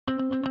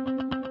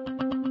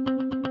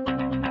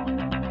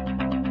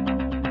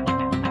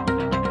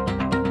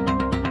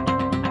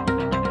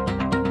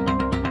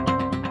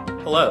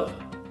Hello,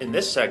 in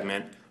this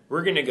segment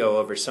we're going to go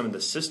over some of the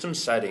system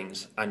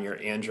settings on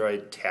your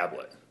Android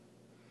tablet.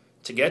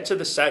 To get to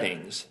the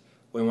settings,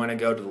 we want to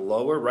go to the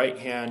lower right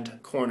hand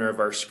corner of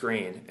our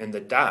screen. In the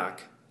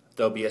dock,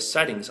 there'll be a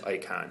settings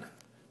icon.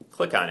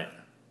 Click on it.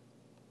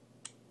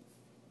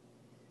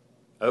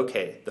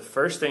 Okay, the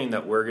first thing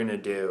that we're going to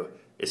do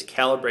is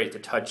calibrate the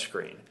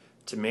touchscreen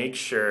to make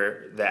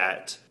sure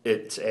that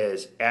it's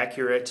as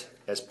accurate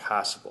as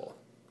possible.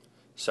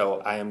 So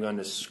I am going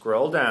to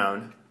scroll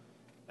down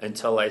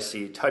until I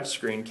see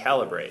touchscreen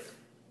calibrate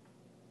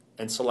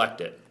and select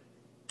it.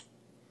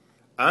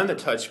 On the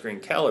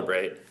touchscreen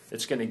calibrate,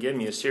 it's going to give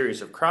me a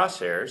series of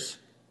crosshairs,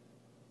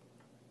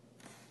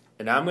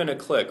 and I'm going to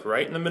click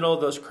right in the middle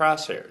of those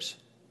crosshairs,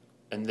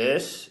 and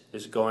this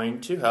is going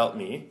to help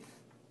me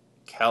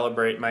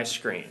calibrate my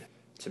screen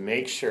to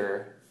make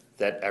sure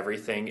that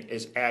everything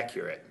is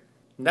accurate.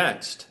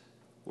 Next,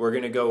 we're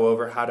going to go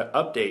over how to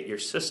update your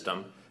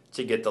system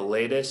to get the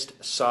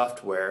latest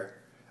software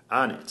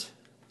on it.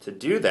 To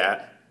do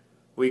that,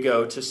 we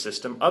go to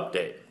System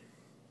Update.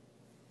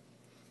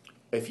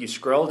 If you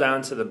scroll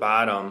down to the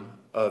bottom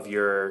of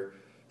your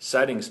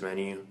settings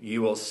menu,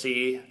 you will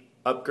see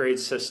Upgrade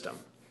System.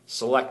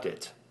 Select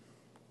it.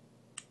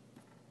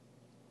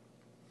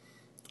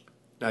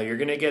 Now you're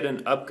going to get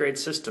an Upgrade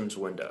Systems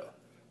window.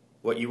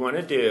 What you want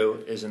to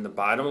do is in the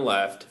bottom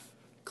left,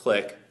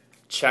 click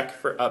Check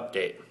for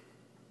Update.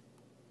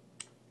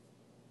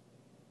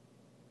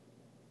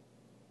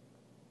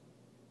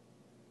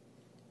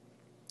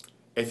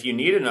 If you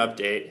need an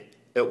update,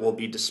 it will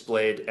be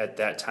displayed at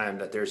that time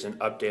that there's an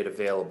update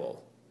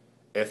available.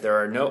 If there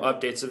are no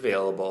updates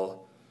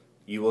available,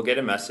 you will get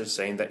a message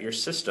saying that your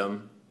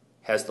system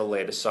has the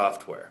latest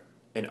software.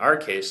 In our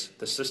case,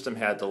 the system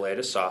had the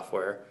latest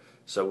software,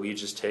 so we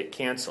just hit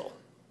cancel.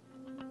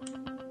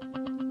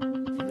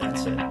 And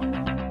that's it.